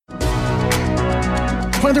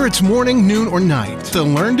Whether it's morning, noon, or night, the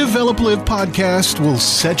Learn, Develop, Live podcast will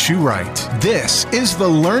set you right. This is the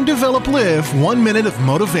Learn, Develop, Live 1 Minute of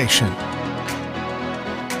Motivation.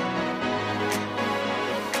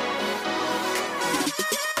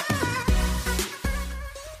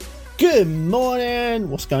 Good morning!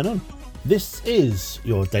 What's going on? This is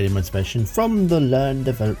your daily motivation from the Learn,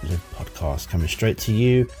 Develop, Live podcast, coming straight to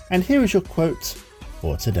you. And here is your quote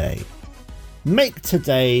for today. Make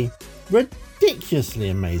today ridiculously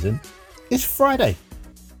amazing. It's Friday.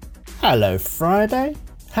 Hello Friday,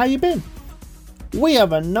 how you been? We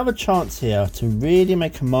have another chance here to really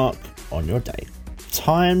make a mark on your day.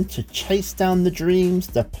 Time to chase down the dreams,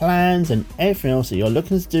 the plans and everything else that you're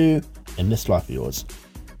looking to do in this life of yours.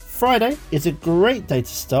 Friday is a great day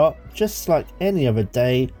to start, just like any other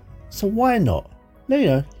day, so why not?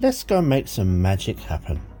 Let's go and make some magic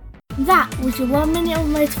happen. That was your 1 minute of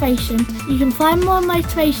motivation. You can find more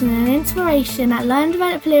motivation and inspiration at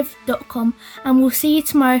learndeveloplive.com, and we'll see you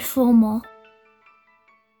tomorrow for more.